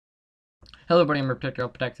Hello everybody, I'm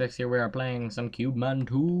Protector here. We are playing some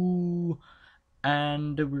Cubemen2,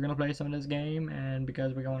 and we're gonna play some of this game, and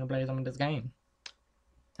because we're gonna play some of this game.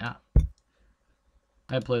 Yeah.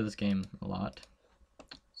 I play this game a lot.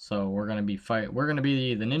 So we're gonna be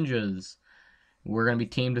the ninjas. We're gonna be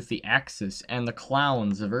teamed with the Axis and the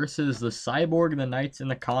Clowns versus the Cyborg, the Knights,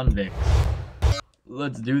 and the Convicts.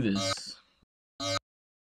 Let's do this.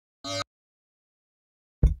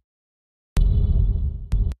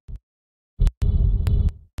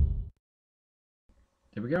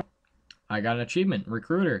 There we go. I got an achievement.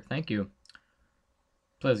 Recruiter. Thank you.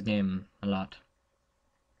 Play this game a lot.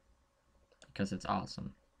 Because it's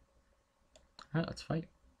awesome. Alright, let's fight.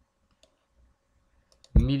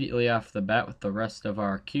 Immediately off the bat with the rest of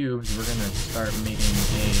our cubes, we're gonna start making a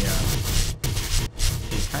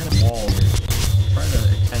kind of wall here. Try to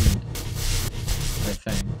extend the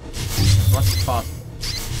thing as much as possible.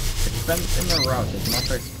 Extend in the route as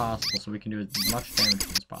much as possible so we can do as much damage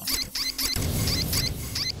as possible.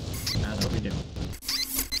 That's what we do.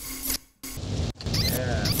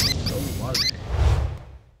 Yeah, go water.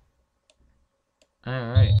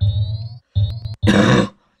 Alright.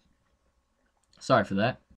 Sorry for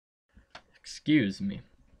that. Excuse me.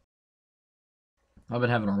 I've been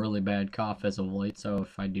having a really bad cough as of late, so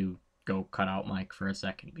if I do go cut out mic for a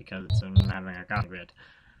second because I'm having a cough bit.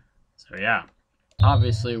 So yeah.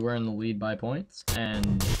 Obviously we're in the lead by points,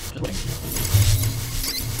 and just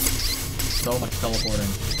so much teleporting.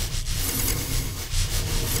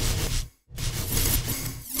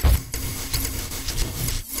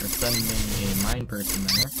 We're sending a mine person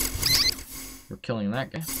there. We're killing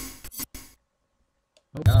that guy.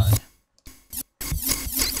 Oh god.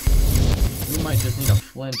 We might just need a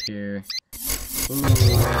flint here. Ooh, we're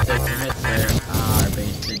gonna take some hits there. Ah, our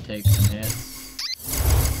base did take some hits.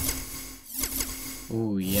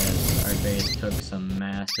 Ooh, yes, our base took some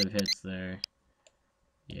massive hits there.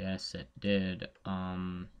 Yes, it did.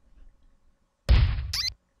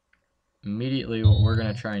 Immediately what we're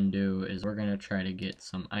gonna try and do is we're gonna try to get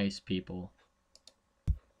some ice people.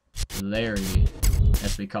 Larry,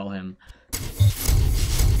 as we call him.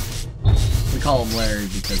 We call him Larry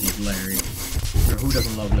because he's Larry. Or who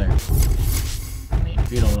doesn't love Larry? I mean,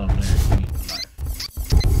 if you don't love Larry, you need to life.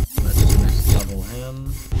 Let's next level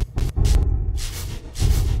him.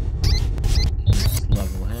 Next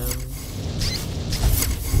level him.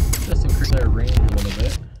 Just increase their range a little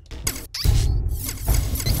bit.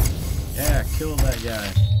 Yeah, kill that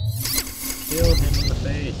guy. Kill him in the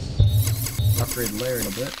face. Upgrade Larry a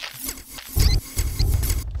little bit.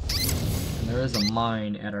 And there is a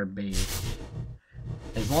mine at our base.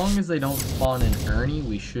 As long as they don't spawn in Ernie,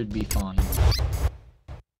 we should be fine.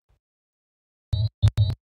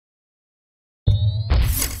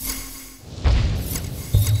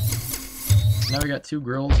 Now we got 2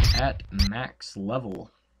 girls at max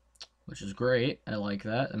level, which is great. I like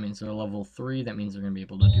that. That means they're level 3. That means they're going to be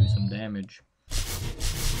able to do some damage.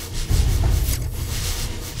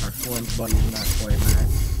 Our flint buddy's not quite max.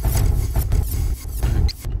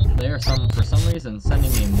 They are for some reason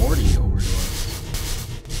sending a Morty over to us.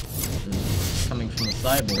 Coming from the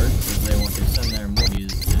cyborg, because they want to send their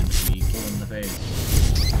Mortys and we kill them in the face.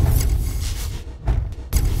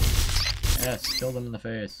 Yes, kill them in the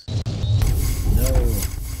face. No,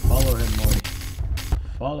 follow him, Morty.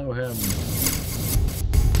 Follow him.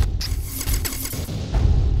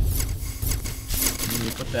 And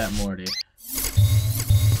you put that Morty.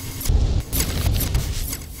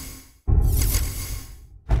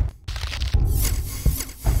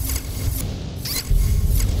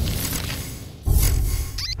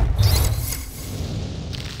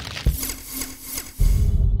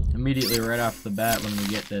 Immediately right off the bat when we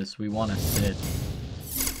get this, we want a Sid.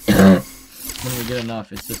 When we get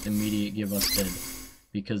enough, it's just immediate give us Sid.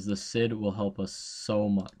 Because the Sid will help us so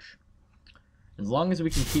much. As long as we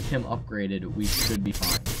can keep him upgraded, we should be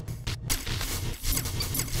fine.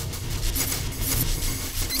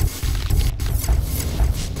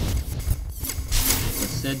 The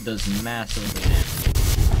Sid does massive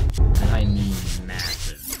damage. And I mean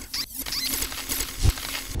massive.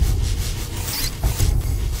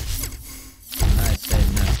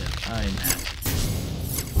 I'm at.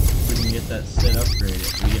 We can get that Sid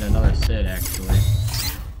upgraded. We get another Sid actually.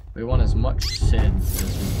 We want as much Sids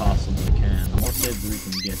as we possibly can. The more Sids we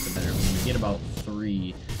can get, the better. When we get about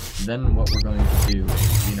 3, then what we're going to do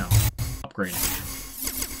is, you know, upgrade them.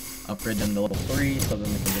 Upgrade them to level 3 so then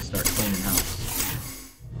we can just start cleaning house.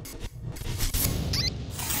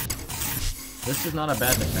 This is not a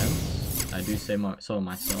bad defense. I do say so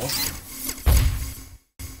myself.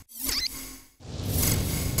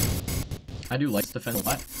 I do like to defend a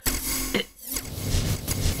lot.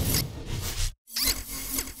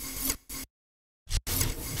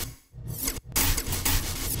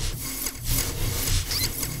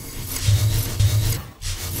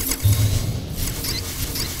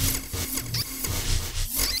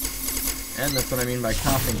 And that's what I mean by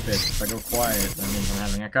coughing fits. If I go quiet, that means I'm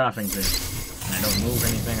having a coughing fit. And I don't move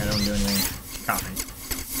anything, I don't do anything. Coughing.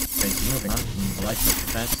 Okay, so moving on. Electric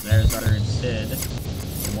defense. There's our Sid.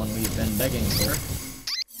 The one we've been begging for.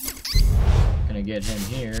 Gonna get him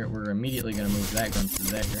here. We're immediately gonna move that gun to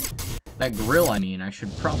there. That grill, I mean. I should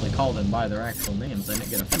probably call them by their actual names. I didn't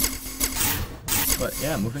get offended. But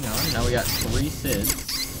yeah, moving on. Now we got 3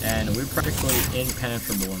 Sids. And we're practically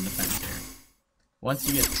impenetrable in defense here. Once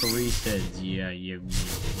you get 3 Sids, yeah, you're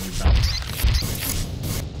about to.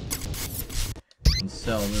 And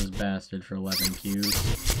sell this bastard for 11 Qs.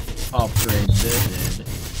 Upgrade this Sid.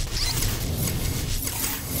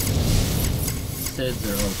 Sids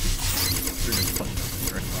are OP. We're just putting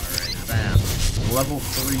this right now. Bam! Level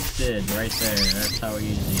 3 Sid right there. That's how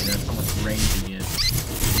easy. That's how much range he gets.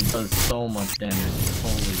 He does so much damage.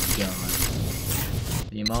 Holy god.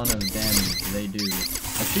 The amount of damage they do.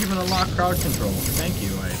 Achievement unlocked crowd control. Thank you.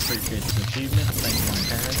 I appreciate this achievement. Thanks my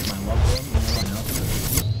parents, my loved ones, and everyone else.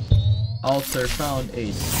 Alter found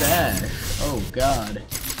a stash. Oh god.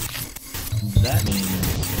 That means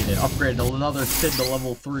it upgraded another Sid to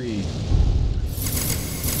level 3.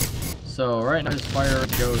 So right now his fire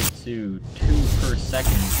goes to 2 per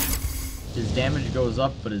second. His damage goes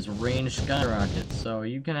up, but his range skyrockets. So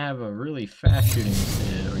you can have a really fast shooting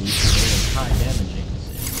Sid, or you can have a really high damaging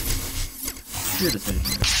Sid. It's your decision.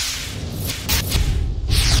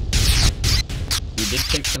 We did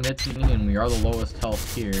take some hits and we are the lowest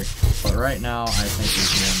health here, but right now I think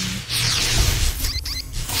we've won.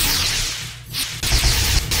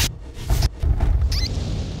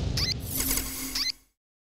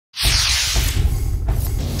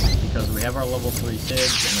 Because we have our level 3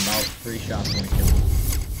 Sids and about 3 shots when we kill them.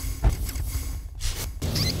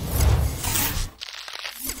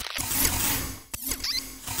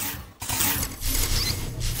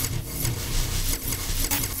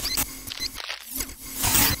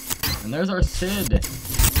 And there's our Sid.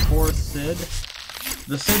 Poor Sid.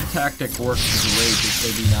 The Sid tactic works great if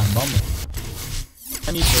they do not bum rush.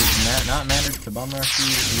 And if does not manage to bum rush you,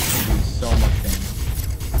 you can do so much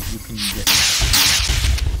damage. You can get...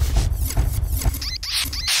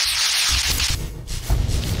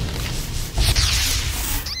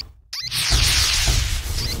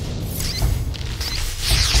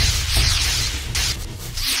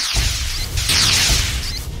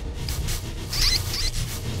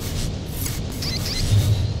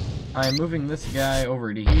 I'm moving this guy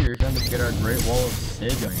over to here, trying to get our Great Wall of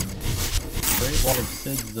Sid going. Great Wall of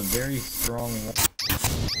Sid is a very strong wall.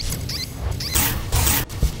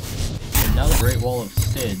 And now the Great Wall of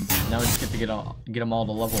Sid, now we just get to get them all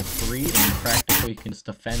to level 3, and you practically can just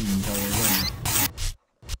defend until we win.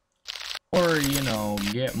 Or, you know,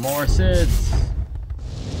 get more Sids!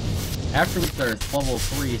 After we start level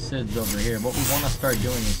 3 Sids over here, what we want to start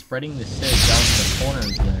doing is spreading the Sids down to the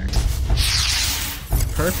corners there.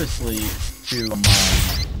 Purposely to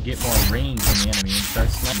get more range on the enemy and start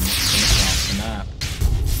sniping across the map.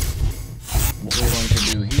 What we're going to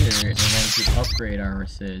do here is we're going to upgrade our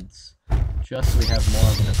Sids, just so we have more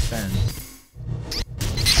of an defense.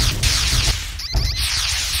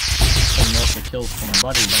 And most of the kills from our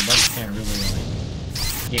buddies can't really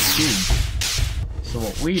get cubed. So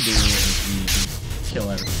what we do is we just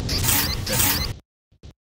kill everything.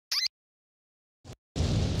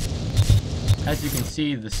 As you can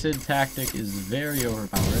see, the Sid tactic is very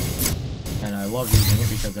overpowered, and I love using it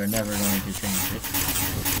because they're never going to change it.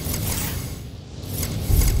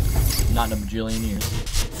 Not in a bajillion years.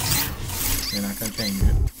 They're not going to change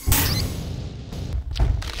it.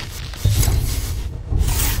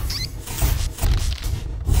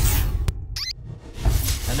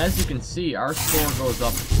 And as you can see, our score goes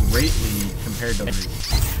up greatly compared to others.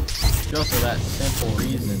 Just for that simple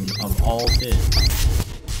reason of all Sids.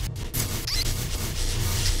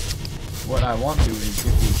 What I want to do is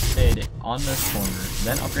get these Sid on this corner,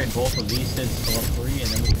 then upgrade both of these Sids to level 3, and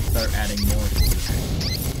then we can start adding more to the game.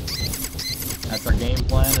 That's our game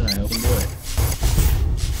plan, and I hope we can do it.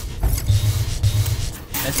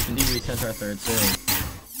 As you can see, we sent our 3rd Sid.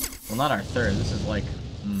 Well, not our 3rd, this is like,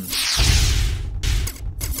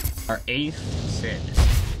 our 8th Sid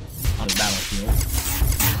on the battlefield.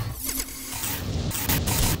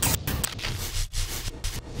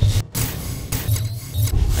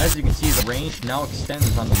 As you can see, the range now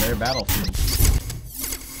extends onto their battlefield.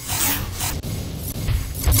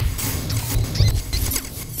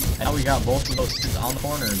 And now we got both of those Sids on the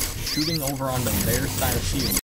corners, shooting over onto their side of the field.